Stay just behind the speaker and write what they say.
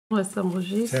Ça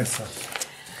enregistre. C'est ça.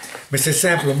 Mais c'est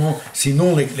simplement,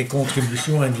 sinon les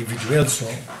contributions individuelles sont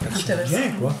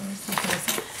bien, quoi.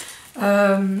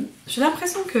 J'ai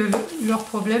l'impression que leur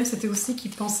problème, c'était aussi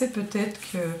qu'ils pensaient peut-être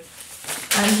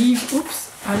qu'un livre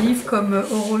comme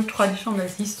Oral Traditional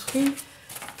History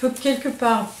peut quelque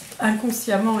part,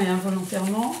 inconsciemment et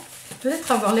involontairement,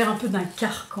 peut-être avoir l'air un peu d'un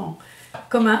carcan,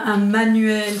 comme un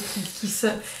manuel qui se...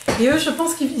 Et eux, je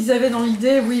pense qu'ils avaient dans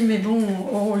l'idée, oui, mais bon,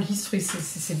 oral history,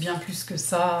 c'est bien plus que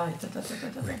ça, et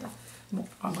Oui. Bon,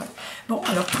 enfin, bref. Bon,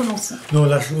 alors commençons. Non,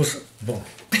 la chose... Bon.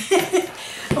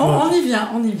 On y vient.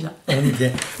 On y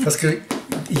vient. Parce qu'il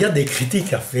y a des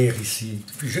critiques à faire ici.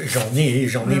 J'en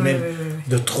ai même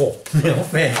de trop. Mais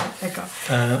enfin, d'accord.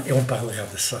 Et on parlera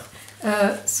de ça.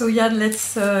 So Jan,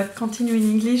 let's continue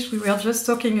in English. We were just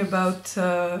talking about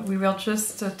a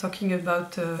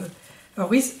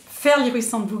fairly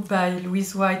recent book by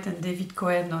Luise White and David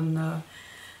Cohen on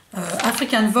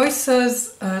African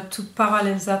voices to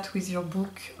parallel that with your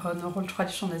book on oral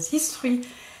tradition as history,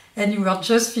 and you were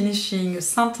just finishing a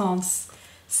sentence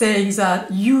saying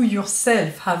that you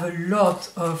yourself have a lot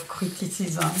of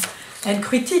criticism and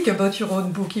critique about your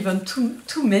own book, even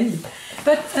too many.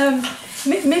 But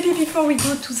maybe before we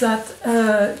go to that,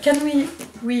 can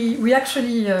we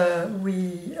actually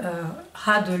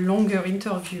had a longer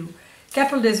interview a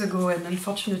couple days ago, and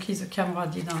unfortunately the camera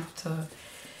didn't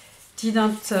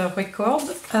record.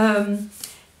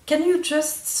 Can you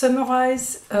just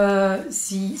summarize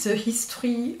the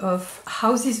history of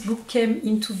how this book came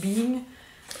into being?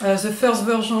 The first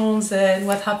versions and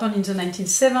what happened in the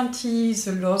 1970s,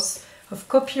 the loss of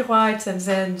copyrights, and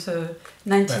then the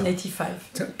 1985.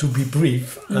 Well, to be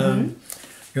brief, you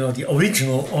know, the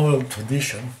original oral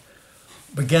tradition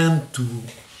began to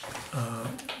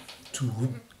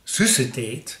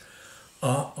suscitate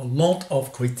a lot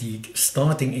of critique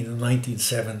starting in the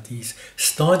 1970s,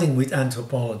 starting with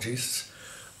anthropologists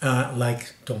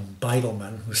like Tom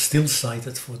Beidelman, who's still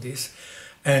cited for this,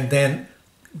 and then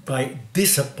by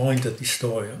disappointed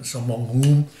historians, among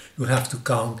whom you have to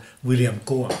count William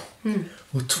Cohen,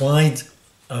 who tried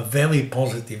a very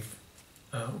positive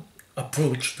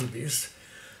approach to this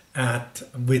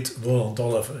with Roland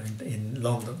Oliver in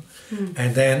London.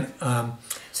 And then...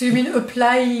 so you mean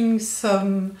applying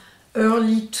some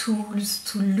early tools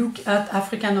to look at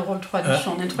African oral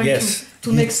tradition and trying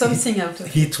to make something out of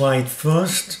it? He tried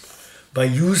first by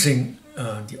using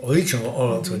the original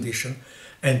oral tradition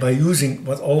and by using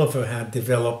what Oliver had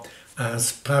developed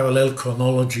as parallel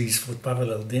chronologies for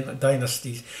parallel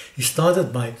dynasties. He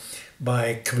started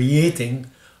by creating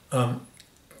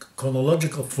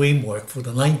chronological framework for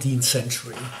the 19th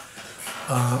century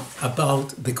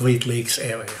about the Great Lakes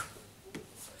area.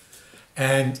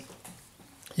 And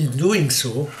in doing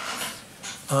so,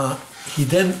 he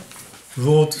then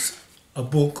wrote a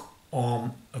book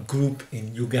on a group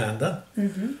in Uganda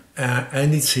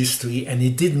and its history, and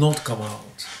it did not come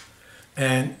out.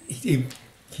 And he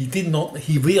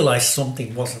realized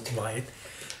something wasn't right,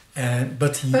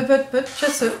 but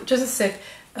just a sec.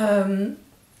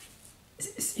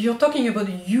 You're talking about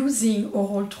using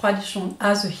oral tradition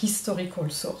as a historical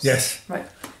source. Yes. Right.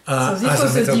 So this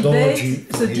was a debate.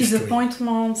 The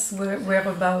disappointments were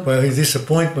about... Well, his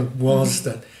disappointment was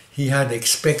that he had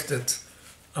expected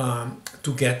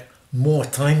to get more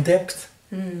time depth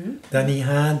than he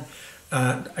had,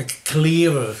 a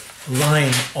clearer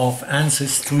line of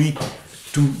ancestry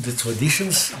to the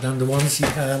traditions than the ones he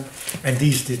had, and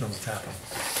these did not happen.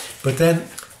 But then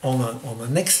on the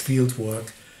next field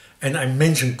work, and I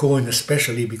mention Cohen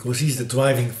especially because he's the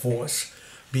driving force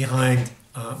behind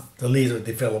the later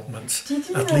developments,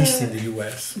 at least in the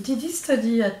US. Did he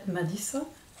study at Madison?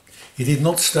 He did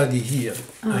not study here.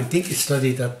 I think he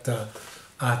studied at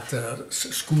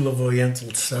School of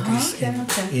Oriental Studies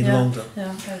in London.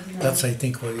 Yeah, that's, I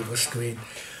think, where he was trained.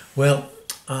 Well,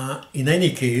 in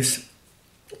any case,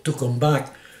 to come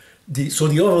back, so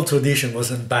the oral tradition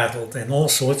was embattled and all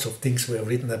sorts of things were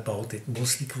written about it,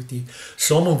 mostly critique,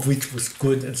 some of which was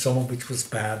good and some of which was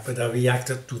bad, but I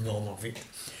reacted to none of it.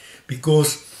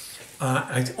 Because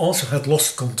I also had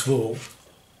lost control.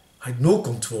 I had no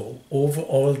control over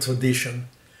oral tradition,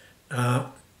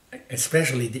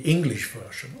 especially the English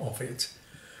version of it,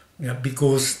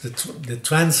 because the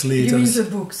translators... You mean the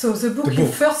book. So the book you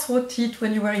first wrote it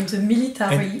when you were in the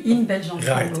military in Belgium.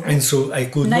 Right, and so I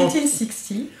could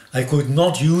 1960. I could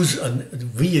not use a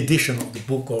re-edition of the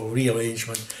book or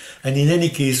rearrangement, and in any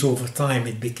case over time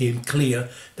it became clear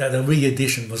that a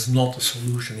re-edition was not a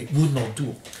solution, it would not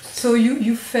do. So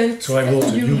you felt so I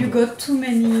wrote you got too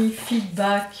many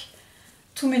feedback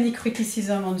too many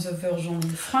criticism on the version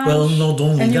in French. Well, not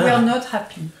only and you that, were not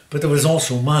happy. but there was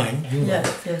also mine,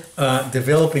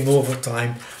 developing over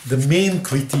time. The main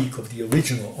critique of the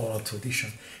original oral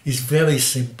tradition is very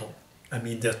simple. I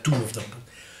mean, there are two of them.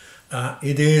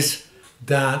 It is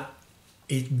that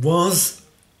it was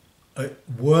a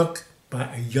work by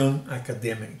a young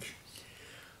academic,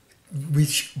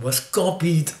 which was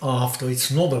copied after.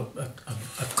 It's not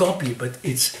a copy, but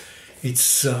its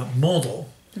model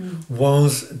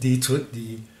was the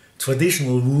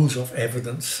traditional rules of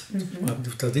evidence,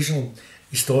 the traditional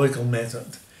historical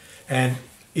method. And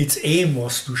its aim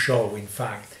was to show, in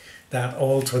fact, that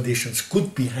all traditions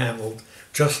could be handled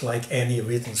just like any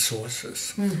written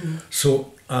sources.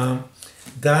 So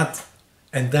that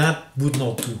would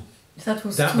not do. That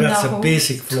was that's narrow, a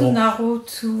basic flaw. Too narrow,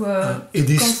 too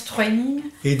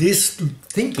constraining. It is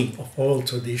thinking of oral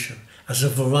tradition as a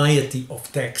variety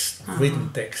of text, written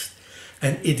text.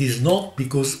 And it is not,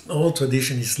 because oral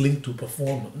tradition is linked to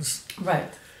performance.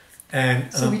 Right.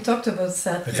 And so we talked about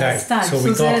that right. last time. So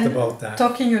we talked about that.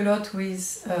 Talking a lot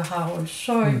with Harold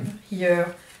Scheub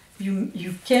here,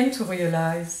 you came to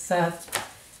realize that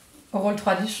oral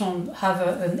tradition have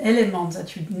an element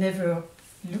that you never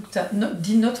looked at,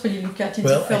 did not really look at in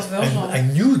the first version. I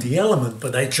knew the element,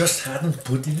 but I just hadn't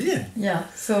put it in. Yeah,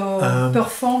 so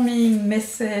performing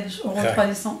message, oral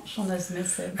tradition as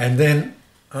message. And then,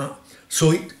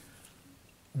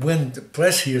 when the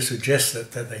press here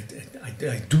suggested that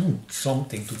I do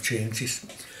something to change this,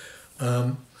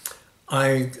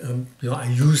 I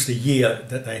used a year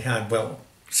that I had,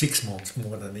 6 months,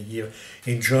 more than a year,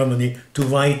 in Germany to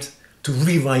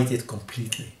rewrite it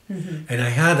completely. And I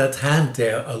had at hand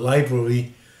there a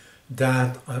library,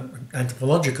 an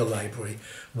anthropological library,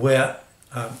 where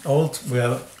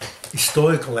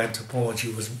historical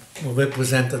anthropology was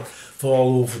represented for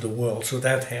all over the world, so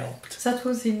that helped. That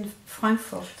was in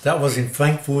Frankfurt? That was in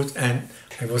Frankfurt, and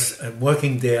I was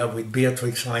working there with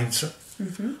Beatrix Heintze,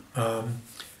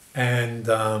 and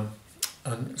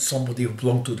somebody who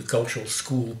belonged to the cultural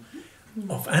school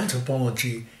of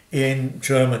anthropology in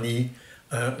Germany,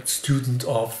 a student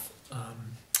of,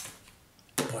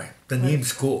 the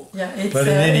name's go. Yeah, but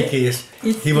in any case,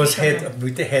 he was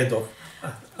the head of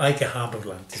Eike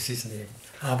Haberland, is his name.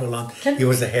 Haberland, he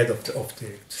was the head of the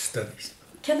studies.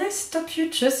 Can I stop you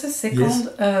just a second?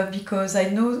 Yes. Because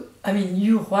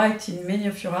you write in many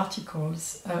of your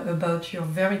articles about your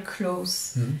very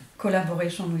close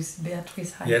collaboration with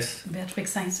Beatrix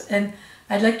Heintze. And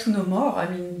I'd like to know more.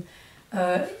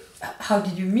 How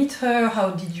did you meet her?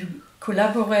 How did you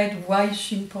collaborate? Why is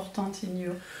she important in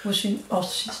your... Was she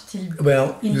still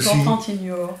important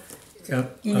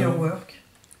in your work?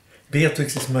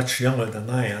 Beatrix is much younger than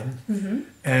I am,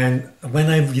 and when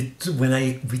I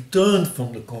returned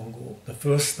from the Congo the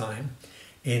first time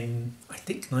in, I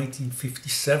think,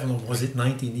 1957, or was it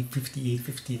 1958,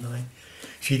 59,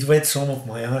 she'd read some of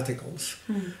my articles.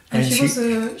 And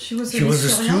she was a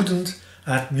student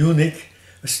at Munich,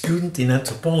 a student in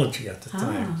anthropology at the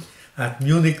time, at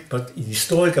Munich, but in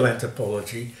historical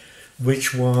anthropology,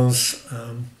 which was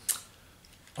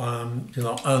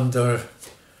under...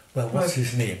 what's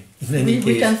his name?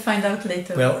 We can find out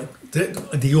later. Well,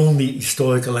 the only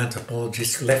historical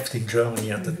anthropologist left in Germany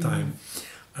at the time.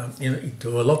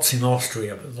 There were lots in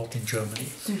Austria, but not in Germany.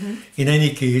 In any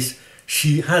case,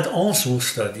 she had also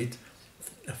studied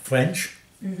French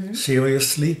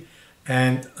seriously,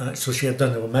 and so she had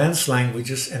done Romance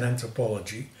languages and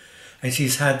anthropology. And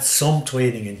she's had some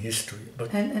training in history,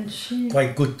 but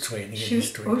quite good training in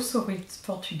history. She also reads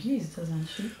Portuguese, doesn't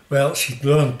she? Well, she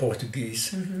learned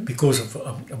Portuguese because of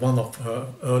one of her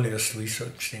earliest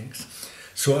research things.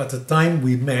 So at the time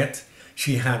we met,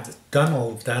 she had done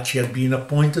all of that. She had been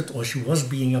appointed, or she was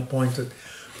being appointed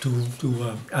to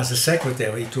as a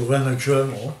secretary to run a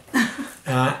journal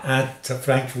at the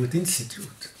Frankfurt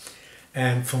Institute.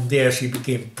 And from there she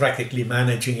became practically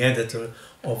managing editor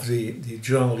of the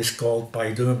journal is called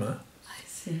Paidoma. I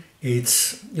see.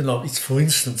 It's, it's for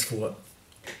instance, for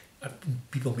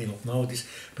people may not know this,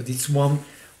 but it's one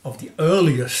of the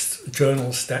earliest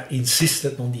journals that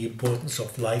insisted on the importance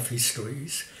of life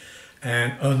histories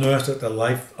and unearthed a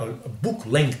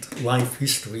book-length life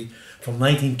history from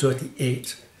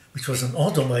 1938, which was an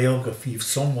autobiography of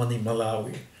someone in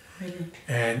Malawi. Really?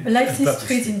 And life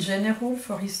histories in general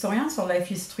for historians, or life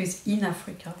histories in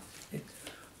Africa?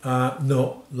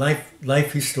 No,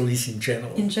 life histories in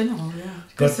general. In general, yeah.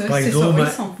 But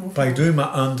Paidoma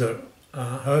under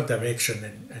her direction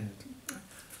and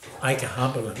Eike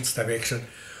Haberland's direction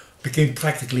became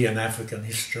practically an African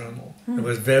history journal. There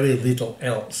was very little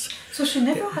else. So she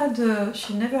never had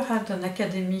an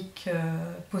academic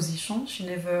position. She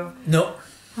never. No.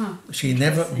 She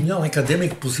never,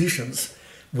 academic positions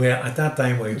were at that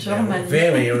time were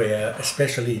very rare,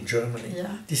 especially in Germany.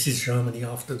 Yeah. This is Germany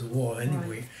after the war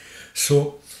anyway. Right.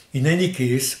 So in any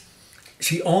case,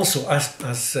 she also,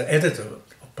 as editor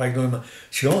of Panorama,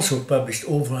 she also published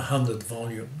over 100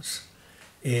 volumes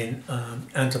in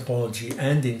anthropology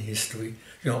and in history.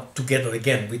 Together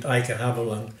again with Eike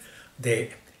Haberland,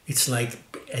 it's like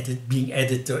being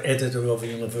editor of a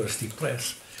university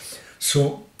press.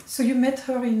 So you met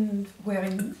her where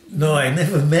in? No, I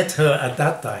never met her at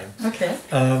that time. Okay.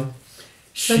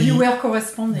 So you were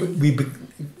corresponding.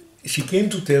 She came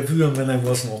to Tervuren when I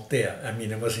was not there. I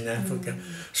mean, I was in Africa.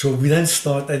 So we then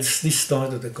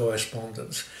started the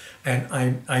correspondence. And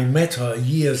I met her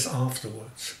years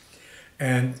afterwards.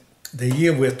 And the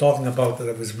year we're talking about that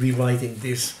I was rewriting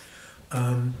this,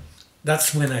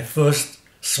 that's when I first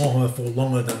saw her for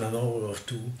longer than an hour or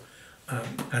two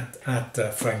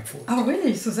at Frankfurt. Oh,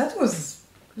 really? So that was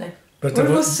like but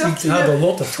almost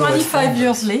 25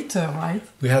 years later, right?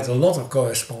 We had a lot of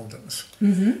correspondence.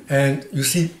 And you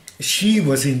see, she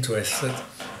was interested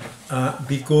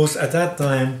because at that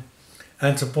time,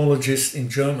 anthropologists in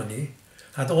Germany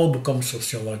had all become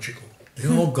sociological. They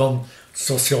all gone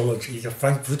sociology, the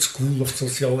Frankfurt School of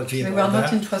Sociology. They were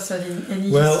not interested in any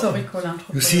historical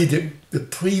anthropology. You see, the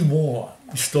pre-war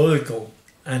historical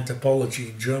anthropology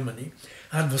in Germany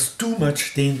was too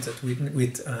much tainted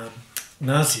with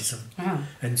Nazism.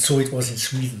 And so it was in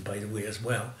Sweden, by the way, as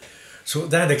well. So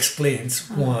that explains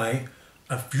why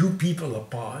a few people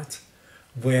apart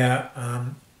where,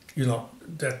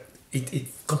 that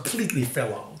it completely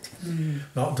fell out.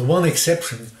 Now, the one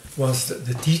exception was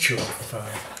the teacher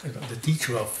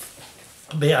of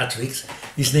Beatrix.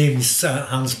 His name is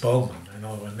Hans Baumann, I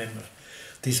now remember.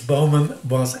 This Baumann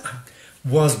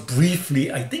was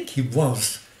briefly, I think he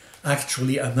was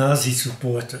actually a Nazi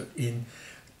supporter in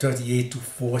 38 to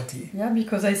 40. Yeah,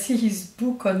 because I see his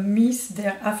book on Mies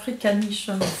der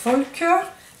Afrikanischen Völker,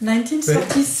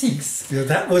 1936. Yeah,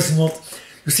 that was not...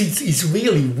 You see, it's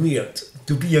really weird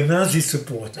to be a Nazi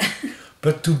supporter,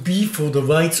 but to be for the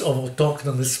rights of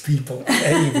autochthonous people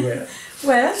anywhere.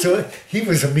 Well... So he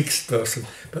was a mixed person.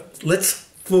 But let's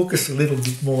focus a little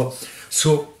bit more.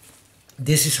 So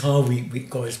this is how we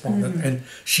corresponded. And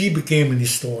she became an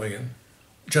historian,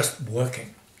 just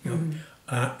working.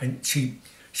 And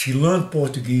she learned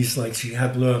Portuguese like she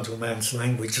had learned Romance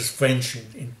languages, French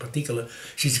in particular.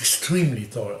 She's extremely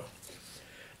thorough.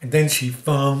 And then she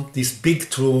found this big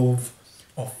trove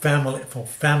of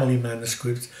family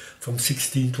manuscripts from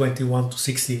 1621 to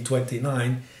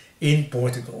 1629 in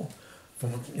Portugal,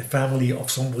 from a family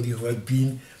of somebody who had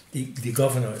been the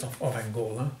governor of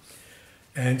Angola.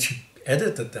 And she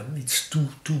edited them. It's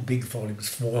two big volumes,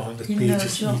 400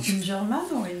 pages each. In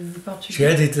German or in Portuguese? She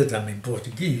edited them in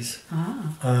Portuguese.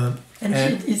 And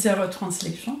is there a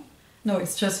translation? No,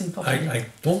 it's just in Portuguese. I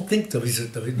don't think there is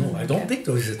I don't think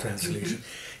there is a translation.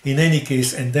 In any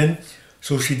case, and then,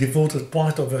 so she devoted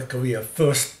part of her career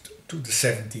first to the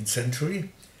 17th century,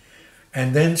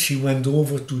 and then she went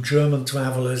over to German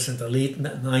travelers in the late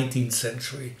 19th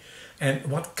century, and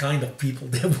what kind of people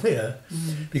they were,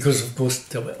 because of course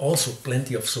there were also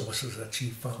plenty of sources that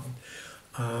she found.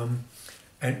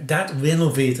 And that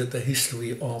renovated the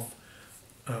history of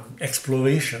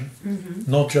exploration,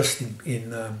 not just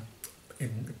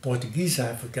in Portuguese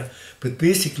Africa, but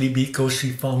basically because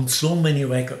she found so many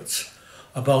records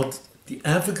about the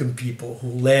African people who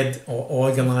led or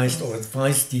organized or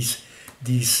advised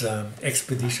these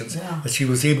expeditions, that she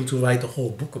was able to write a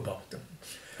whole book about them.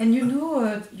 And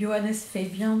Johannes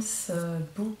Fabian's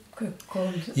book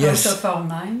called Out of Our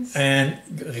Minds? And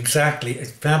exactly,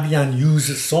 Fabian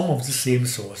uses some of the same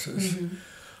sources.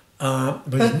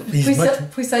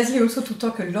 But precisely also to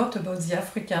talk a lot about the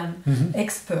African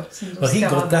experts in those But he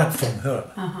got that from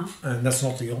her, and that's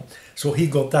not the only. So he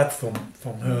got that from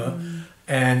her,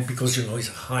 and because he's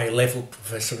a high-level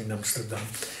professor in Amsterdam.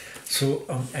 So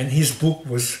and his book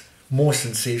was more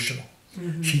sensational.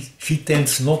 She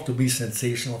tends not to be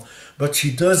sensational, but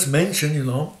she does mention,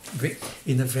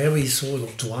 in a very sort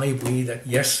of dry way that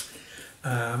yes.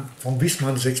 Von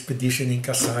Wisman's expedition in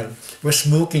Kasai were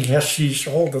smoking hashish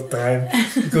all the time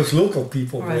because local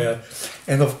people were.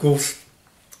 And of course,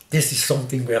 this is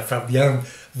something where Fabian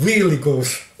really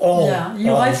goes all out. He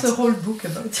writes a whole book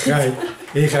about it. Right,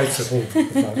 he writes a whole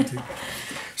book about it.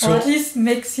 So, or at least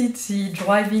makes it the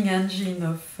driving engine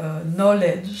of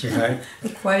knowledge,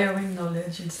 acquiring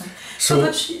knowledge. So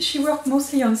but she worked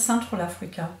mostly on Central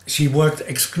Africa. She worked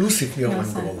exclusively on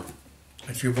Angola.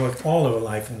 And she worked all her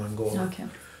life in Angola. Okay.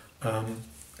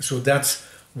 So that's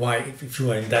why, if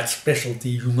you are in that specialty,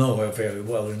 you know her very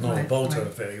well, you know about her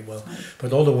very well.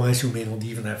 But otherwise, you may not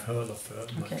even have heard of her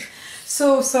much.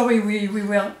 So, sorry, we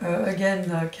were again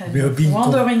kind of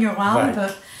wandering around,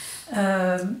 but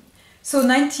so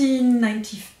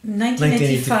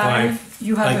 1985,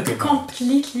 you have a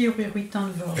completely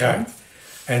rewritten version. Right.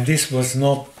 And this was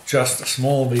not just a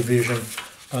small revision.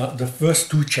 The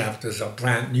first 2 chapters are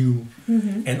brand new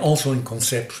and also in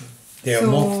conception. They are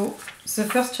not. The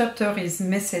first chapter is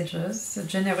messages, the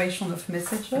generation of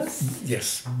messages.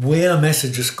 Yes, where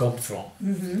messages come from,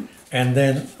 and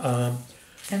then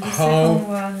and the how second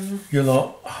one,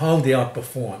 how they are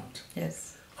performed.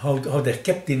 Yes. How they're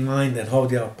kept in mind and how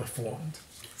they are performed.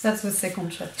 That's the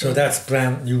second chapter. So that's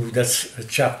brand new. That's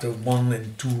chapter 1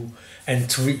 and 2 and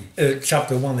 3.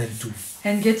 Chapter 1 and 2.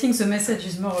 And getting the message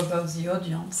is more about the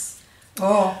audience,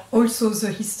 or also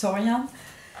the historian.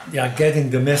 Yeah, getting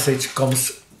the message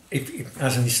comes. If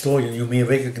as an historian, you may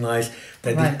recognize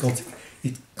that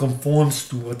it conforms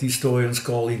to what historians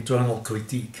call internal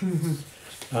critique.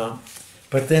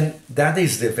 But then that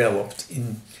is developed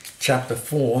in chapter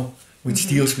 4, which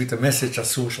deals with the message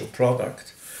as social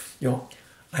product.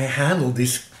 I handle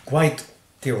this quite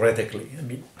theoretically. I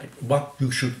mean, what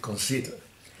you should consider.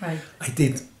 Right. I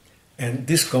did, and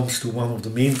this comes to one of the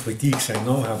main critiques I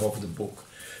now have of the book.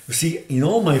 You see, in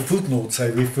all my footnotes, I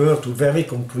refer to very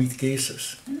concrete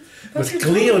cases. But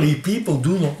clearly, people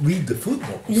do not read the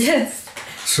footnotes. Yes.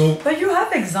 So, but you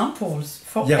have examples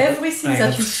for everything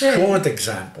that you say. Short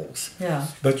examples. Yeah.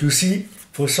 But you see,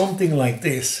 for something like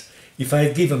this, if I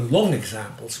had given long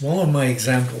examples, one of my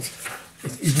examples,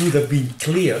 it would have been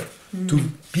clear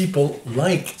to people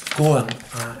like Cohen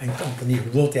and company who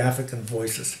wrote the African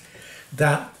Voices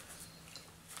that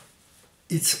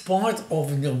it's part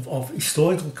of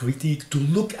historical critique to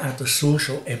look at the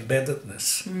social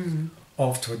embeddedness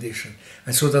of tradition.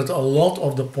 And so that a lot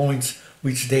of the points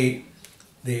which they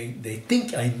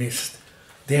think I missed,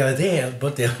 they are there,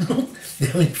 but they are not.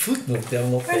 They are in footnote. They are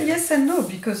not. Well, yes and no,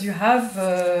 because you have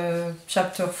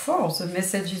chapter 4. The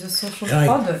message is a social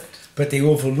product. But they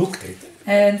overlooked it.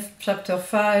 And chapter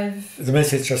 5. The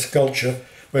message as culture,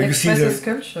 where you see the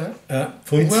culture.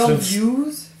 For instance,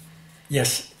 worldviews.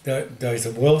 Yes, there is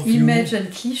a worldview. Image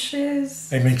and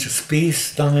cliches. I mentioned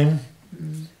space, time,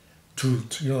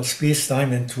 truth. Space,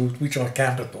 time, and truth, which are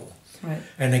capital. Right.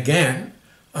 And again,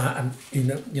 I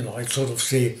sort of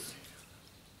say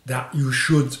that you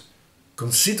should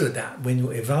consider that when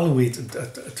you evaluate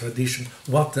a tradition,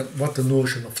 what the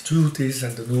notion of truth is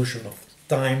and the notion of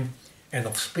time and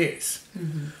of space.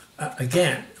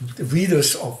 Again, the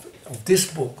readers of this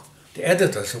book, the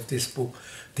editors of this book,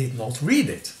 did not read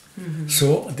it.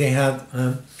 So they had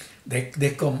they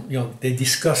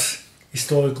discuss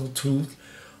historical truth,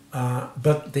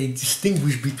 but they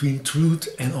distinguish between truth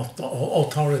and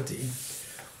authority,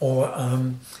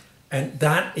 and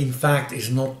that in fact is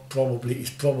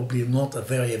probably not a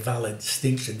very valid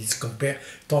distinction. It's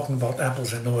talking about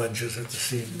apples and oranges at the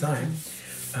same time.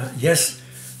 Yes,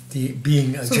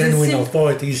 being a genuine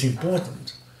authority is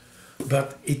important,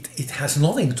 but it has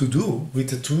nothing to do with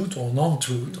the truth or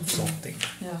non-truth of something.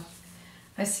 Yeah,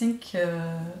 I think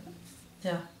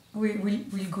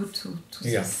we'll go to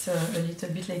this a little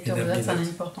bit later, but that's an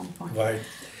important point. Right.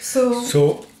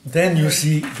 So then you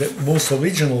see the most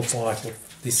original part of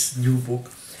this new book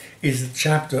is a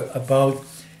chapter about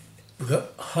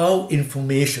how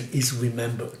information is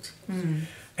remembered.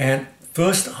 And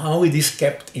first, how it is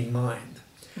kept in mind.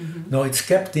 Now, it's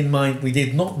kept in mind, we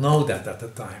did not know that at the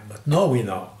time, but now we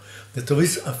know that there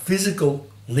is a physical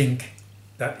link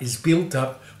that is built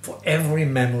up for every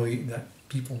memory that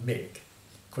people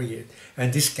create.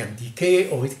 And this can decay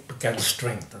or it can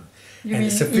strengthen. And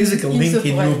it's a physical link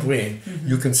in your brain.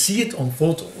 You can see it on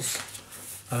photos.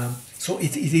 So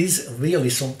it is really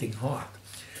something hard.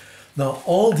 Now,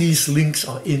 all these links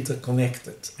are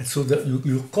interconnected. And so that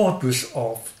your corpus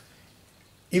of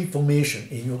information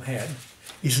in your head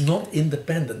is not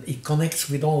independent. It connects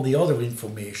with all the other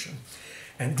information.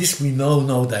 And this we know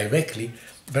now directly,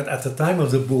 but at the time of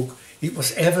the book, it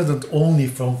was evident only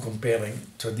from comparing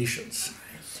traditions.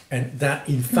 And that,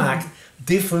 in fact,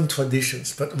 different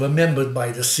traditions, but remembered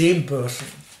by the same person,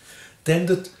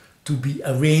 tended to be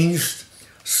arranged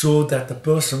so that the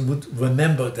person would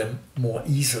remember them more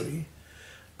easily.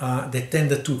 They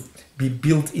tended to be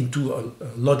built into a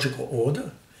logical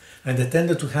order, and they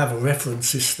tended to have a reference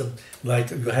system, like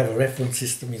you have a reference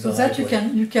system in the that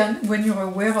library. you can, when you're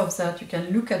aware of that, you can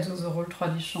look at those oral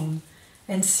traditions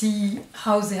and see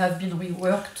how they have been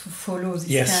reworked to follow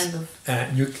this kind of...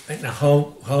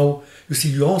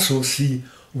 You also see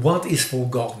what is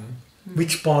forgotten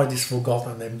which part is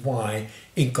forgotten and why,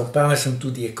 in comparison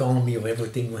to the economy of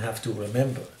everything you have to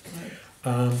remember.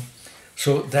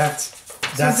 So that's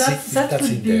would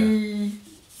in be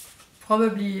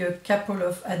probably a couple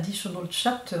of additional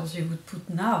chapters you would put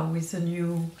now with the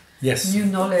new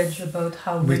knowledge about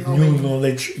how with memory... new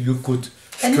knowledge you could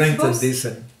strengthen this.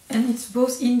 And it's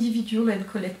both individual and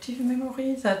collective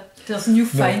memory, that there's new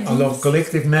findings? No,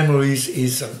 collective memories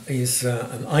is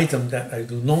an item that I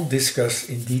do not discuss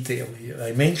in detail here.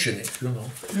 I mention it,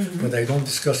 but I don't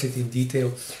discuss it in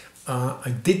detail.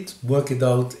 I did work it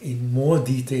out in more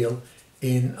detail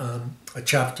in a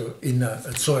chapter, in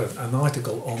an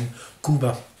article on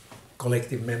Cuba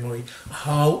collective memory,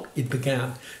 how it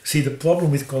began. See, the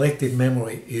problem with collective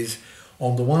memory is,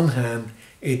 on the one hand,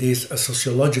 it is a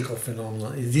sociological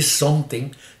phenomenon. It is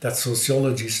something that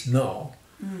sociologists know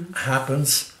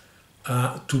happens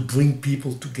to bring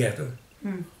people together,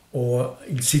 or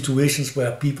in situations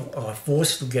where people are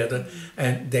forced together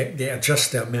and they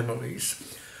adjust their memories.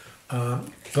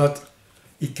 But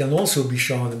it can also be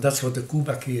shown, and that's what the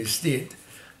Cuba case did,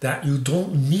 that you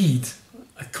don't need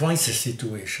a crisis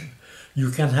situation. You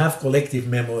can have collective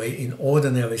memory in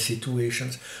ordinary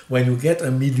situations when you get a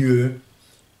milieu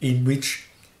in which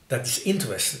that is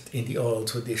interested in the oral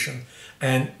tradition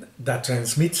and that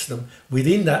transmits them.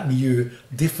 Within that milieu,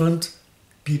 different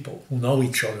people who know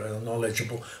each other and are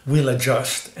knowledgeable will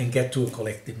adjust and get to a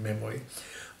collective memory.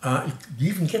 You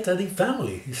even get that in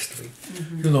family history.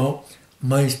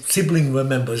 My sibling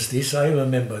remembers this, I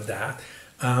remember that.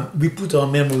 We put our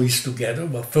memories together,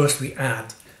 but first we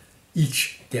add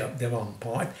each their own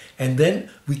part, and then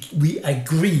we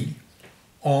agree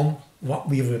on what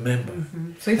we remember.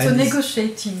 So it's a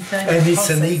negotiating kind of and it's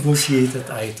process. a negotiated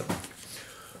item.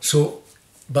 So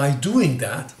by doing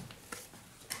that,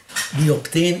 we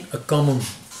obtain a common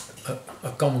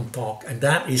talk, and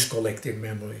that is collective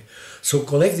memory. So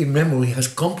collective memory has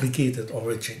complicated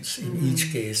origins in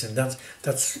each case, and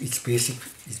that's its basic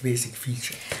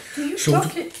feature. Do you so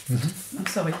talk I'm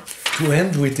sorry. To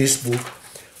end with this book,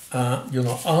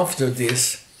 after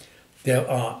this, there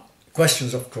are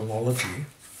questions of chronology,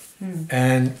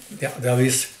 and there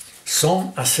is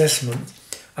some assessment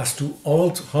as to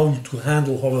how to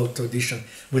handle oral tradition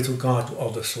with regard to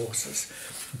other sources.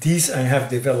 These I have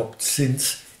developed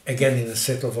since, again in a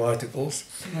set of articles.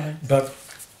 Right. But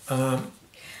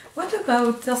what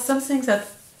about, there's something that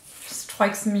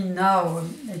strikes me now,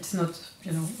 it's not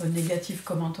a negative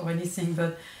comment or anything,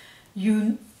 but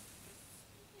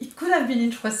it could have been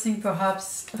interesting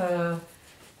perhaps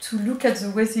to look at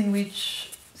the ways in which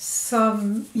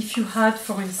if you had,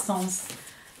 for instance,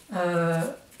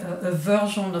 a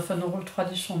version of an oral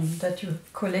tradition that you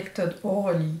collected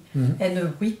orally and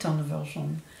a written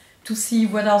version, to see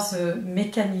what are the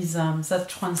mechanisms that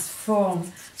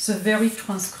transform, the very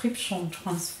transcription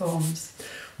transforms.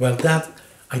 Well, that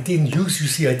I didn't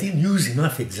use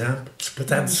enough examples, but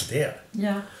that's there.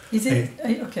 Yeah, is it?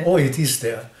 Okay. Oh, it is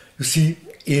there. You see,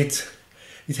 it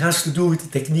has to do with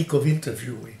the technique of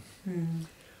interviewing.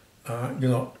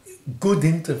 Good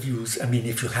interviews, I mean,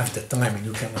 if you have the time and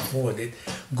you can afford it,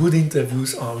 good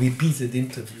interviews are repeated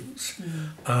interviews.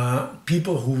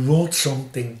 People who wrote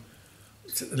something,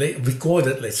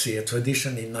 recorded, let's say, a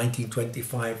tradition in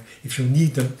 1925, if you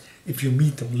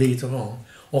meet them later on,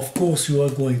 of course you are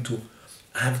going to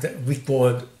have to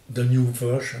record the new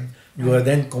version. You are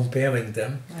then comparing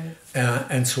them,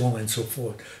 and so on and so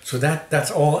forth. So that's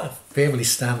all fairly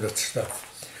standard stuff.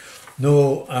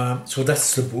 No, so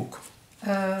that's the book.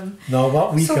 Now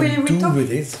what we can do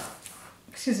with it,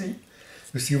 excuse me.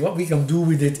 You see, what we can do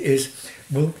with it is,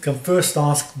 we can first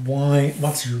ask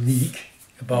what's unique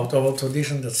about our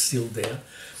tradition that's still there,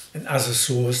 and as a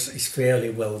source is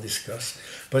fairly well discussed,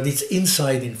 but it's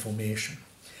inside information.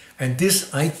 And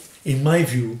this, in my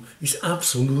view, is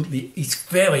it's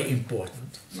very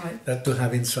important that to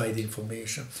have inside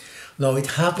information. Now it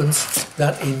happens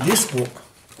that in this book,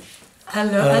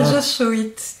 I'll just show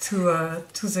it to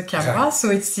the camera. So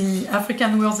it's the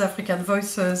African Words, African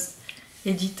Voices,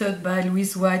 edited by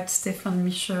Luise White, Stephen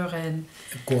Miescher and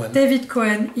David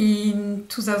Cohen in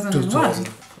 2001.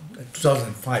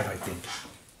 2005, I think.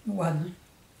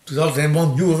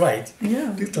 2001, you were right.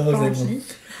 Yeah, 2001.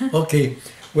 Okay,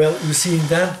 well, you see in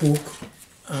that book,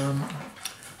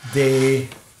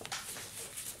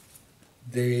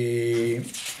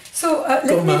 So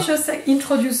let me just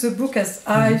introduce the book as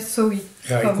I saw it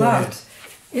come out.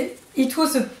 It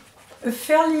was a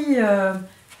fairly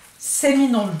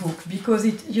seminal book because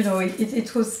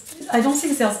it was. I don't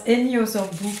think there's any other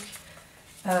book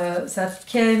that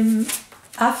came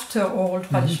after oral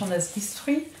tradition as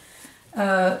history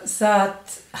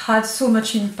that had so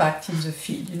much impact in the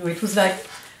field. You know, it was like,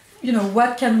 you know,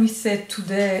 what can we say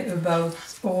today about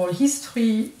oral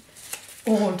history,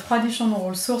 oral tradition,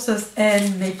 oral sources,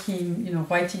 and making, you know,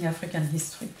 writing African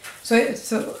history.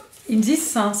 So in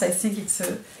this sense, I think it's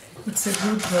a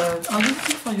good. Are you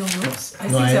looking for your notes? I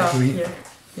think they are here.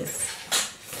 Yes.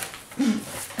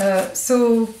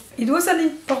 So it was an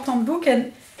important book,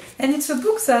 and it's a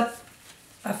book that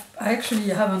I actually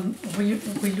haven't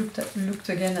looked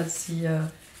again at the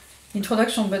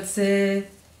introduction, but they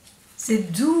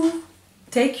do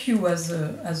take you as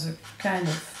a kind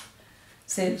of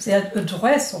they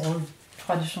address oral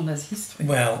tradition as history.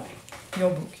 Well, your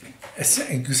book.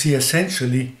 You see,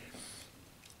 essentially,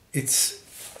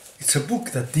 it's a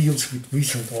book that deals with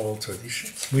recent oral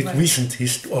traditions, with right. recent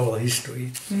oral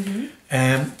history, mm-hmm.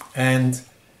 and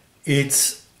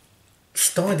its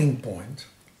starting point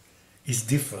is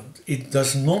different. It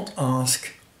does not ask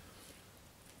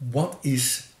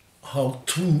how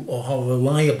true or how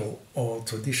reliable oral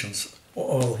traditions or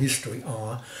oral history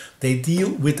are. They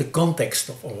deal with the context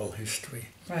of oral history.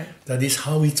 Right. That is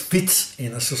how it fits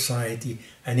in a society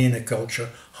and in a culture,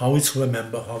 how it's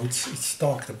remembered, how it's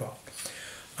talked about.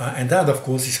 And that, of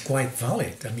course, is quite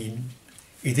valid. I mean,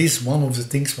 it is one of the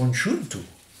things one should do.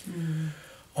 Mm.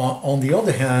 On the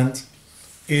other hand,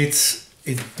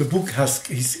 the book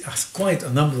has quite a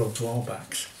number of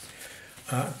drawbacks.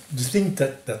 The thing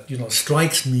that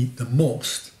strikes me the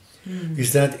most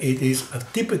is that it is a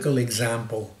typical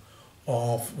example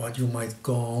of what you might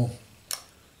call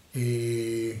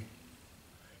a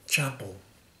chapel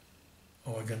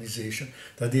organization.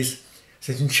 That is,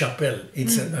 c'est une chapelle.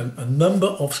 It's a number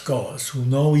of scholars who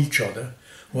know each other,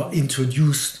 who are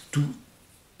introduced to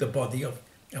the body of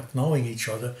knowing each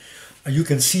other. And you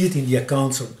can see it in the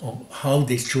accounts of how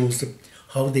they chose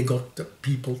how they got the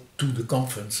people to the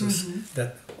conferences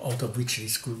that out of which they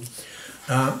grew.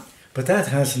 But that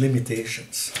has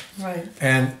limitations. Right.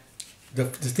 And the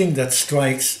thing that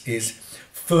strikes is,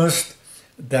 first,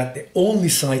 that they only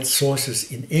cite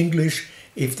sources in English.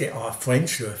 If they are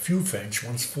French, there are a few French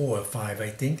ones, 4 or 5, I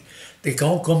think. They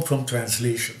can't come from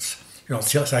translations. You know,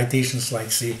 citations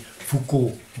like, say,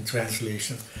 Foucault in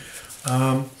translation.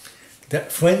 The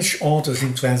French authors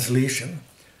in translation,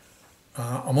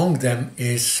 among them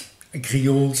is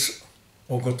Griot's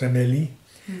Ogotemeli,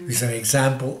 which is an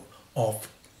example of,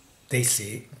 they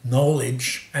say,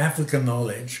 knowledge, African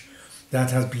knowledge,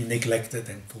 that has been neglected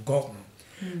and forgotten.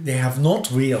 They have not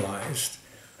realized,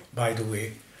 by the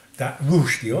way, that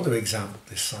Rouge, the other example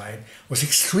this side, was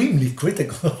extremely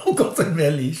critical of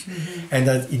Ogotemeli, and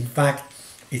that in fact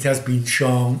it has been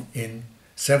shown in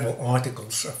several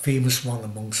articles, a famous one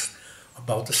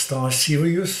about the star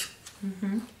Sirius,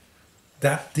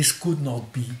 that this could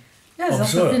not be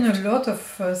observed. There have been a lot of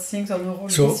things on oral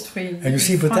history. And you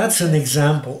see, but that's an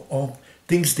example of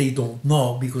things they don't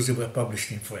know because they were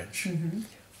published in French,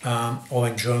 or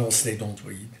in journals they don't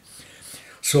read.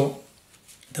 So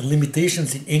the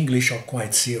limitations in English are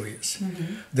quite serious.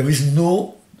 There is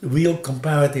no real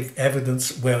comparative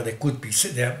evidence where there could be.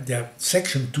 Their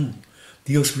section 2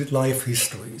 deals with life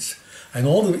histories, and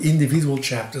all the individual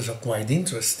chapters are quite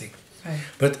interesting. Right.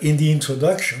 But in the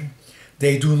introduction,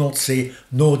 they do not say,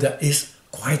 no, there is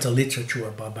quite a literature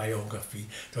about biography.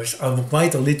 There is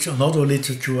quite another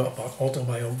literature about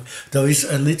autobiography. There is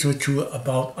a literature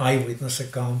about eyewitness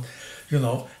account, you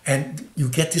know, and you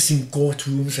get this in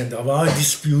courtrooms, and there are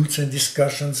disputes and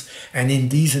discussions, and in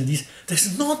these and these.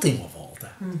 There's nothing of all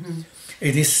that.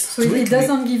 It is so it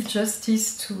doesn't give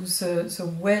justice to the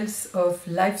wealth of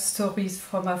life stories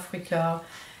from Africa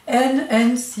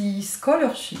and the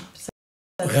scholarship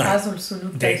that has also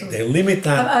looked at. They limit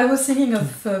that. I was thinking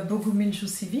of Bogumil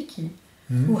Jusiviki,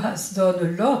 who has done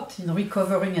a lot in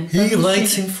recovering and he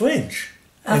writes in French.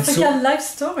 African life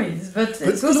stories, but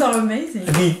those are amazing.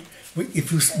 I mean,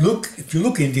 if you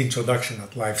look in the introduction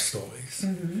at life stories,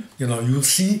 you know, you'll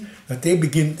see that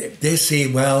they say,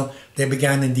 well, they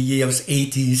began in the years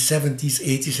 80s, 70s,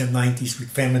 80s and 90s with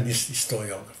feminist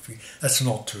historiography. That's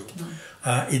not true.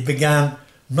 No. It began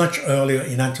much earlier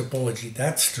in anthropology,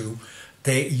 that's true.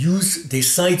 They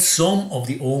cite some of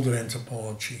the older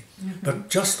anthropology, but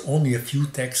just only a few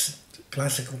texts,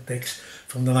 classical texts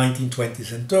from the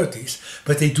 1920s and 30s.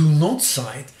 But they do not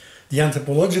cite the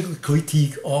anthropological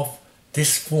critique of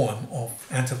this form of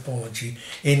anthropology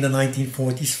in the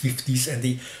 1940s, 50s, and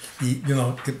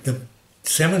the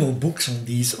seminal books on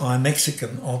these are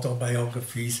Mexican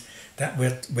autobiographies that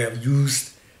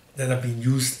have been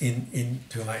used in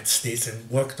the United States and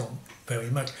worked on very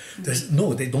much.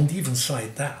 They don't even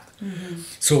cite that.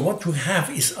 So what you have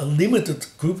is a limited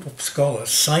group of scholars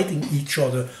citing each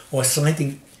other or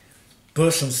citing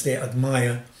persons they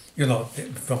admire,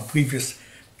 from previous,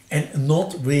 and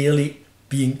not really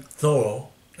being thorough,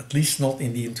 at least not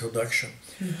in the introduction.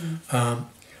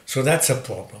 So that's a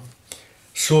problem.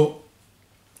 So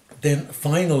then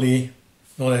finally,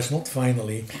 no, that's not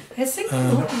finally. I think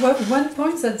one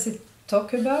point that they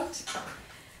talk about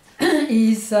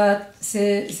is that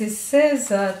they say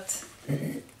that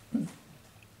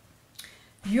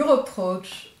your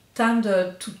approach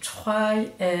tended to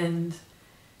try and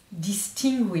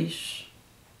distinguish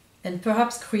and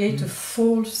perhaps create a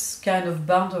false kind of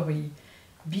boundary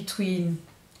between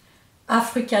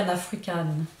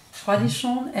African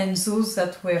tradition and those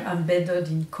that were embedded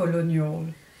in colonial,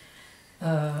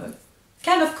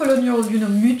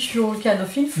 mutual kind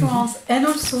of influence, and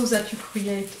also that you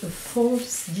create a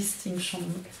false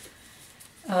distinction.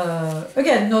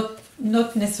 Again,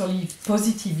 not necessarily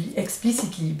positively,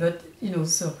 explicitly, but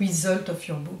the result of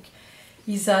your book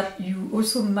is that you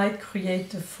also might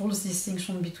create a false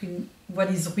distinction between what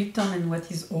is written and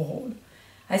what is oral.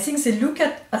 I think they look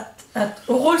at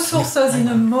oral sources in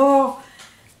a more,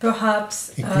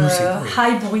 perhaps,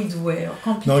 hybrid way or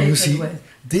complicated way.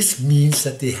 This means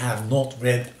that they have not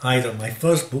read either my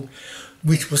first book,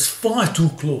 which was far too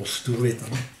close to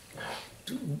written,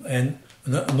 and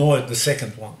nor the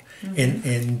second one.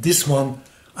 In this one,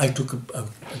 I took a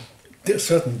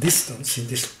certain distance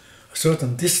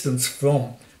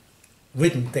from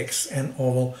written text and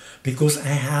oral, because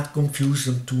I had confused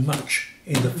them too much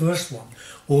in the first one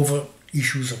over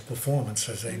issues of performance,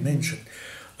 as I mentioned.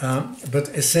 But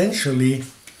essentially,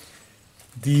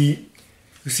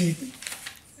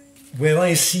 where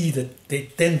I see that they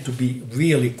tend to be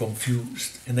really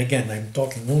confused, and again, I'm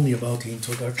talking only about the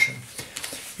introduction,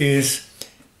 is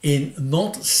in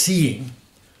not seeing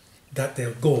that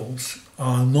their goals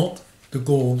are not the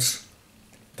goals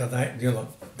that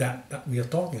that we are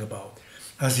talking about.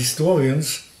 As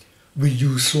historians, we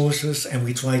use sources and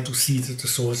we try to see that the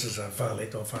sources are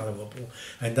valid or valuable,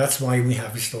 and that's why we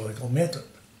have historical method.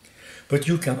 But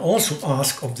you can also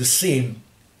ask of the same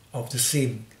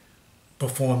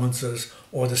performances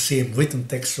or the same written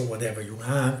text or whatever you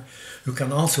have. You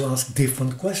can also ask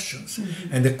different questions,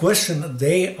 and the question that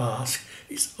they ask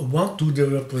is, what do they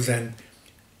represent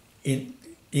in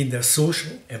their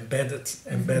social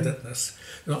embeddedness?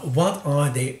 What are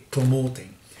they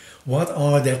promoting? What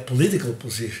are their political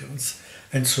positions,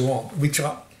 and so on,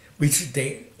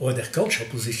 or their cultural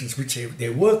positions, which they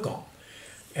work on,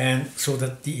 and so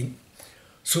that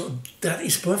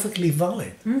is perfectly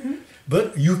valid.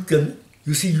 But you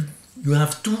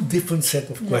have two different set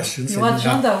of questions. Your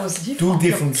agenda was different. Two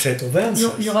different set of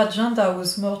answers. Your agenda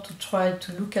was more to try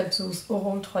to look at those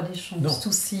oral traditions,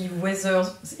 to see whether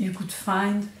you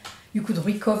could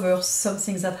recover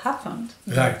something that happened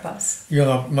in the past.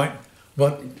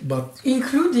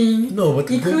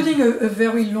 Including a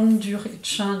very long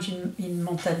change in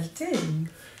mentality,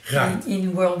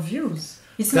 in worldviews.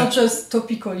 It's not just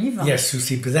topical events. Yes, you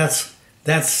see, but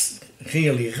that's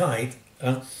really right.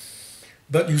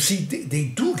 But you see, they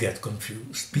do get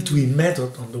confused between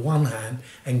method on the one hand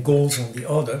and goals on the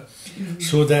other,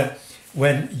 so that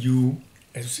when you,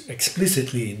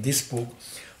 explicitly in this book,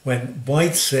 when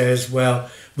White says, well,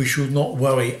 we should not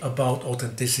worry about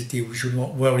authenticity, we should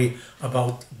not worry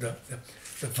about the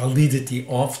validity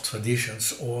of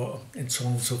traditions, and so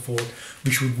on and so forth,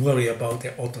 we should worry about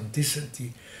their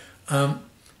authenticity.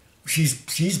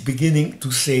 She's beginning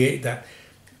to say that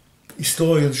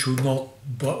historians should not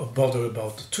bother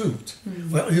about the truth.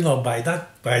 Well,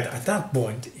 at that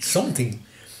point, something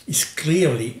is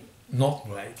clearly not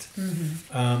right,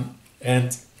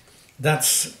 and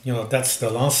that's the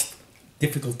last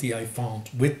difficulty I found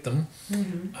with them.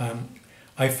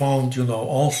 I found,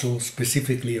 also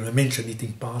specifically, and I mentioned it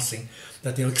in passing,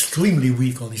 that they're extremely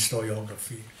weak on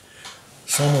historiography.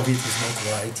 Some of it is not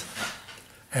right.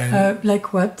 And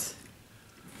like what?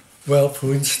 Well,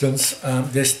 for instance,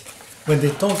 when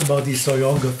they talk about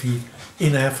historiography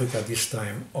in Africa this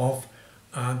time of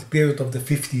the period of the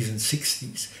 50s and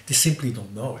 60s, they simply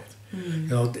don't know it.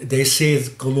 They say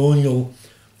that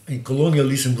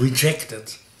colonialism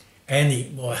rejected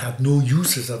or had no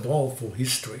uses at all for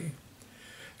history.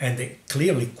 And they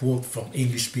clearly quote from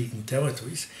English-speaking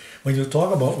territories. When you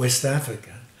talk about West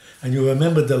Africa, and you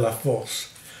remember de la Force,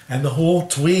 and the whole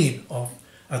train of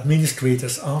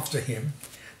administrators after him,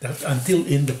 that until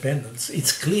independence,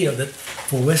 it's clear that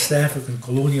for West African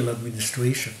colonial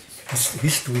administration,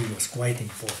 history was quite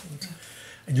important.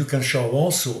 And you can show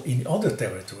also in other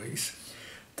territories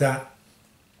that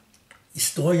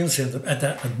historians and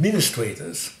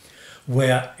administrators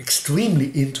were extremely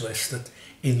interested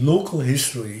in local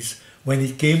histories when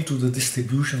it came to the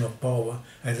distribution of power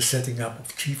and the setting up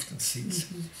of chieftaincies.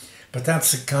 Mm-hmm. But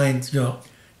that's a kind,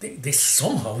 they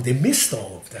somehow they missed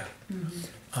all of that.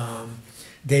 Mm-hmm.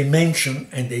 They mention,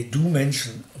 and they do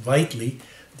mention rightly,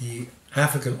 the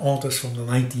African authors from the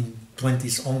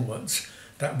 1920s onwards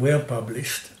that were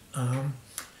published.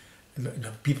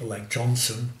 People like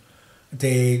Johnson,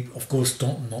 they of course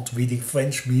not reading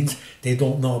French means they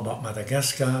don't know about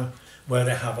Madagascar, where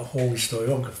they have a whole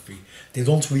historiography. They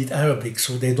don't read Arabic,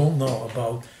 so they don't know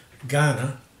about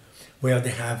Ghana, where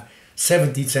they have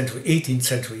 17th century, 18th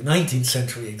century, 19th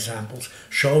century examples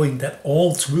showing that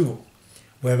all through,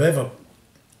 wherever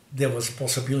there was a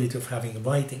possibility of having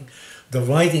writing, the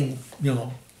writing,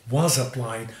 was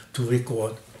applied to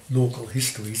record local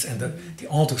histories, and the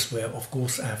authors were, of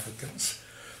course, Africans.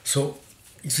 So,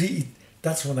 you see,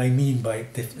 that's what I mean by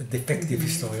defective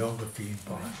historiography in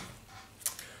part.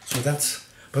 So that's,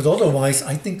 but otherwise,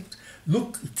 I think,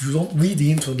 look, if you don't read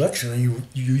the introduction and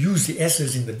you use the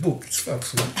essays in the book, it's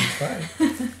absolutely fine.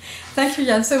 Thank you,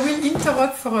 Jan. So we'll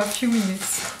interrupt for a few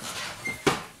minutes.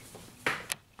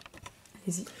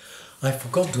 I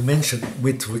forgot to mention,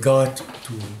 with regard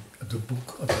to the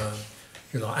book,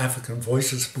 African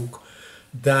Voices book,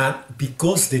 that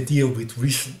because they deal with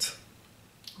recent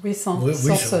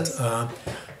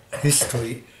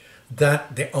history,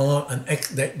 that they are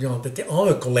that they are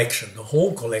a collection. The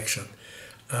whole collection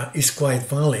is quite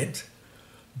valid,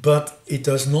 but it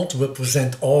does not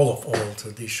represent all of oral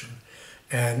tradition.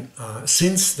 And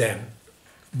since then,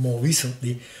 more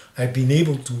recently, I've been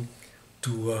able to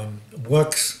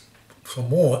work some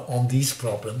more on these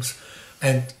problems,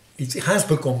 and it has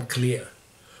become clear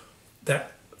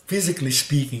that, physically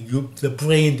speaking,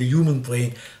 the human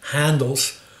brain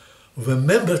handles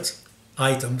remembered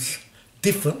items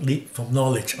differently from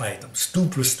knowledge items. 2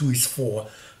 + 2 is 4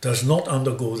 does not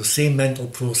undergo the same mental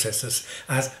processes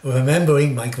as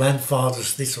remembering my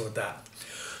grandfather's this or that.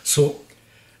 So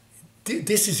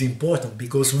this is important,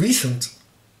 because recent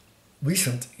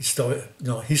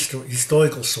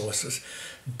historical sources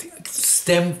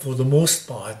stem, for the most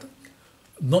part,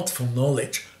 not from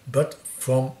knowledge, but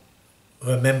from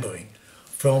remembering,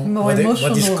 from what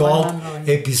is called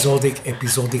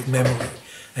episodic memory.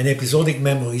 And episodic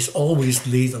memory is always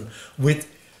laden with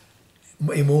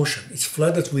emotion. It's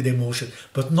flooded with emotion,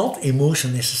 but not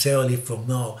emotion necessarily from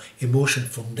now, emotion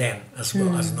from then as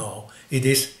well as now. It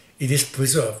is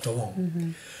preserved along.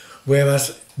 Mm-hmm.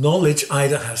 Whereas knowledge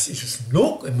either has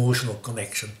no emotional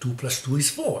connection, 2 + 2 is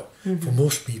 4 for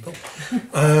most people,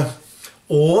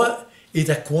 or it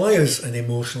acquires an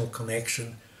emotional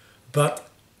connection, but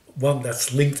one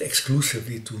that's linked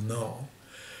exclusively to now.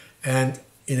 And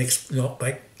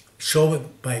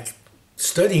by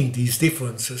studying these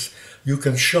differences, you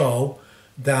can show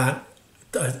that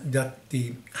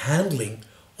the handling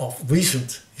of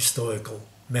recent historical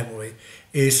memory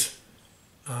is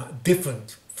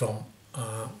different from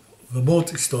remote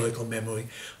historical memory.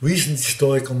 Recent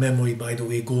historical memory, by the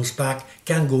way,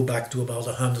 can go back to about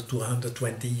 100 to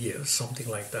 120 years, something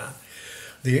like that.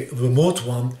 The remote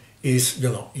one is,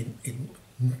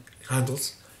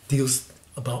 deals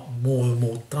about more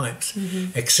remote times,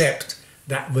 except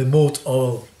that remote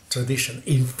oral tradition,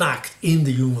 in fact, in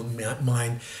the human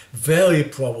mind, very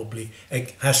probably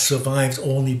has survived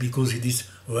only because it is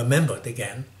remembered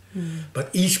again. But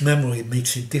each memory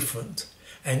makes it different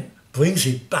and brings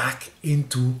it back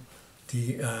into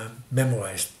the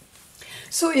memorized.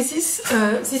 So this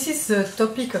is the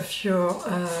topic of your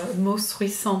most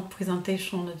recent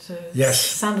presentation at the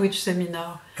Sandwich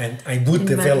Seminar. And I would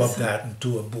develop that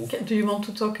into a book. Do you want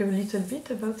to talk a little bit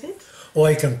about it? Or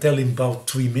I can tell in about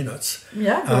 3 minutes.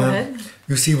 Yeah, go ahead.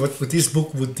 You see, what this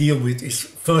book would deal with is,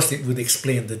 first it would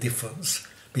explain the difference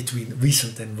between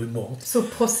recent and remote. So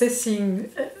processing,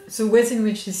 the ways in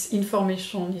which this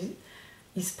information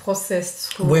is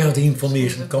processed through... Where the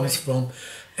information comes from,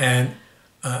 and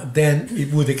then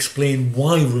it would explain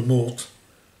why remote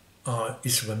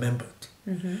is remembered.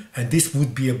 And this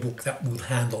would be a book that would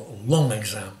handle long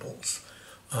examples,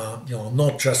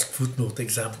 not just footnote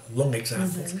examples, long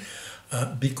examples,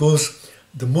 because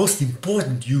the most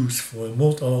important use for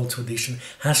remote oral tradition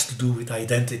has to do with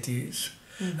identities.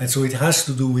 And so it has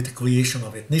to do with the creation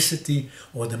of ethnicity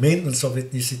or the maintenance of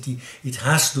ethnicity. It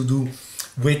has to do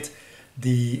with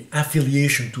the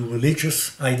affiliation to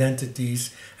religious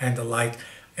identities and the like.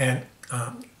 And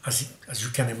as you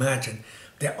can imagine,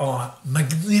 there are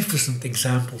magnificent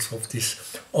examples of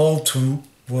this all through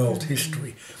world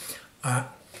history.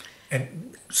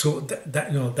 And so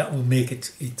that will make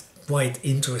it quite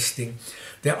interesting.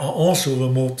 There are also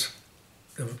remote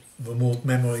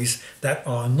memories that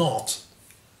are not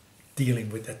dealing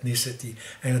with ethnicity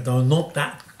and are not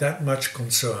that much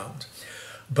concerned.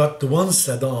 But the ones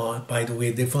that are, by the way,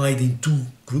 divided in two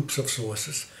groups of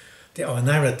sources. There are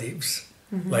narratives,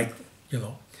 like,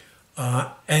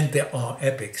 and there are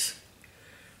epics.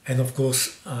 And of course,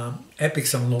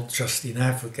 epics are not just in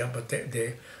Africa, but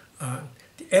the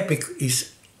epic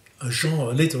is a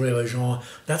genre, a literary genre,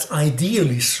 that's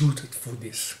ideally suited for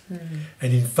this.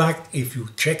 And in fact, if you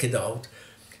check it out,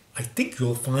 I think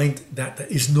you'll find that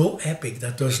there is no epic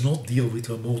that does not deal with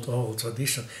remote oral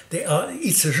tradition.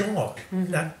 It's a genre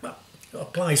that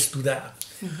applies to that.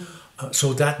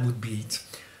 So that would be it.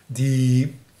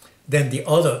 Then the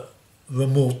other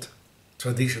remote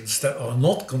traditions that are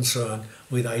not concerned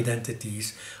with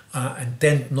identities and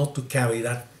tend not to carry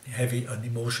that heavy an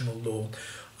emotional load,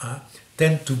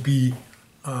 tend to be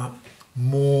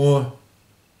more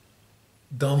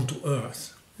down to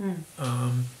earth.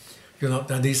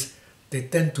 That is, they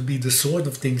tend to be the sort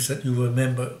of things that you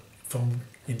remember from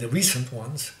in the recent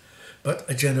ones, but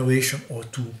a generation or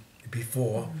two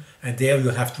before, and there you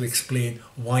have to explain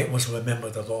why it was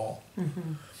remembered at all.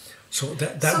 So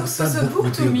the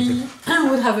book to me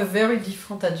would have a very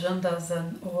different agenda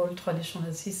than oral tradition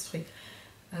as history.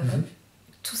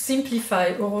 To simplify,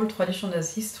 oral tradition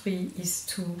as history is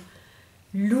to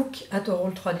look at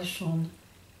oral tradition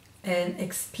and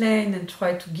explain and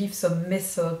try to give some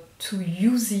method to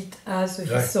use it as a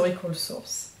historical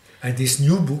source. And this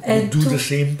new book would do the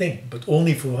same thing, but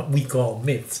only for what we call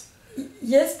myths.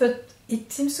 Yes, but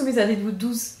it seems to me that it would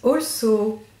do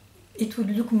also, it would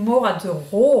look more at the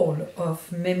role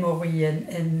of memory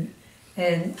and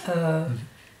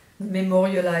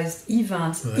memorialized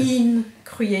events in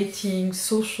creating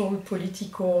social,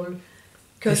 political,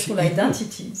 cultural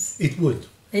identities. It would.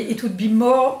 It would be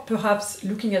more, perhaps,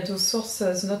 looking at those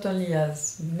sources not only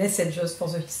as messages for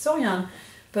the historian,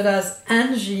 but as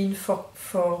engine for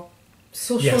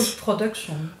social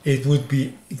production. It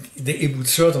would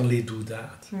certainly do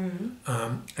that.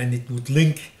 And it would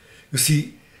link, you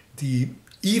see,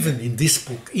 even in this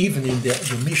book, even in the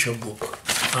Miescher book,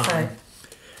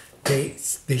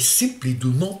 they simply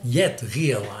do not yet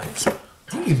realize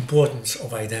the importance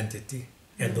of identity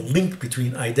and the link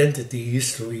between identity,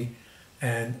 history,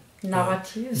 and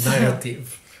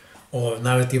narrative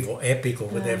or epic or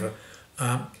whatever,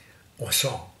 or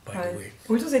song, by the way.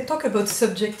 Although they talk about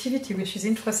subjectivity, which is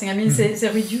interesting. I mean, they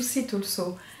reduce it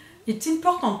also. It's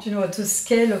important, at the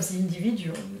scale of the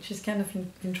individual, which is kind of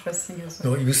interesting as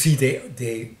well. No, you see,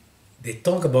 they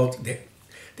talk about, they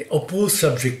oppose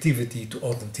subjectivity to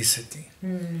authenticity.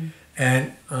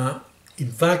 And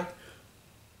in fact,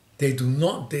 they do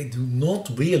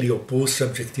not really oppose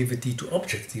subjectivity to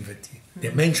objectivity. They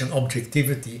mention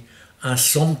objectivity as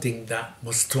something that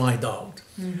was tried out.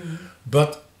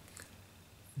 But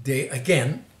they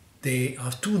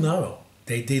are too narrow.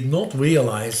 They did not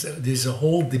realize that there's a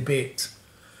whole debate,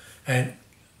 and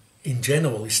in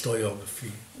general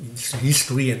historiography, in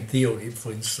history and theory,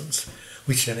 for instance,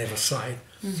 which they never cite,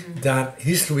 that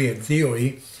history and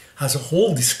theory has a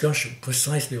whole discussion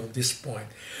precisely on this point,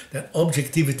 that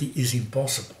objectivity is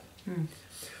impossible.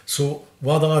 So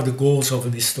what are the goals of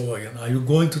an historian? Are you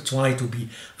going to try to be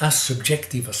as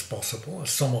subjective as possible, as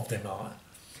some of them are?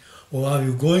 Or are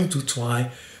you going to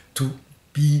try to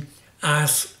be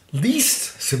as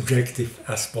least subjective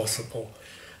as possible?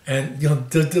 And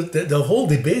the whole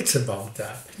debate's about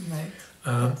that.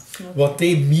 What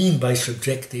they mean by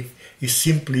subjective is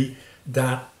simply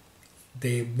that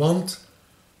they want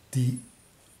the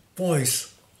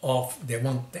voice of,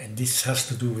 and this has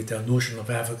to do with their notion of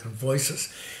African voices,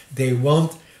 they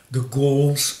want the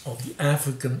goals of the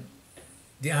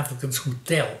Africans who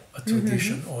tell a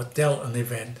tradition or tell an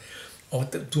event, or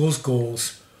those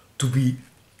goals to be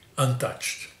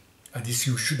untouched. And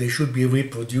they should be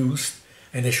reproduced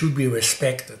and they should be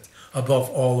respected above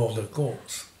all other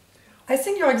goals. I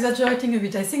think you're exaggerating a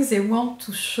bit. I think they want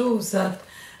to show that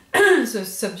the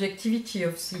subjectivity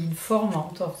of the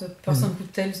informant, of the person who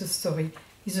tells the story,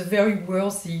 is a very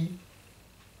worthy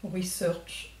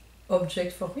research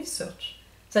object for research.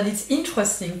 That it's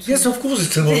interesting to... Yes, of course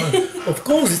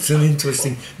it's an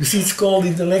interesting... You see, it's called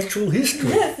intellectual history.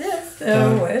 Yes.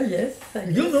 Well, yes.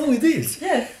 It is.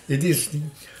 Yes. It is.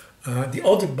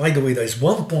 By the way, there is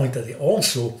one point that they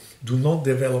also do not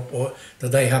develop, or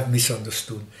that I have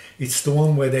misunderstood. It's the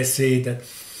one where they say that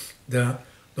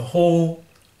the whole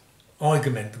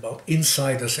argument about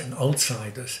insiders and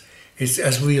outsiders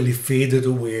has really faded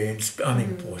away and it's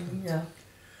unimportant.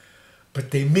 But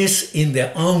they miss in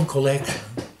their own collection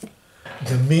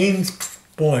the main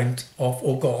point of,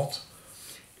 oh God,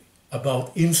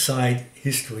 about inside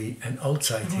history and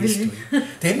outside history.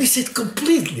 They miss it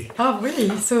completely. Oh,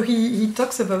 really? So he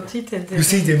talks about it. And you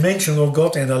see, they mention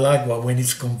Ogot and Alagua when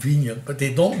it's convenient, but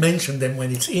they don't mention them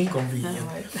when it's inconvenient.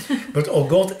 Right. But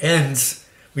Ogot ends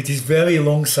with this very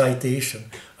long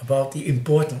citation about the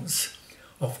importance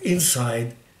of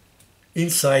inside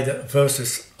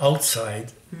versus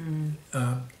outside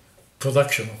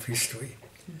production of history.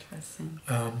 Interesting.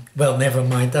 Well, never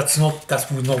mind. That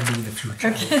would not be in the future.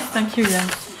 Okay, thank you, Jan.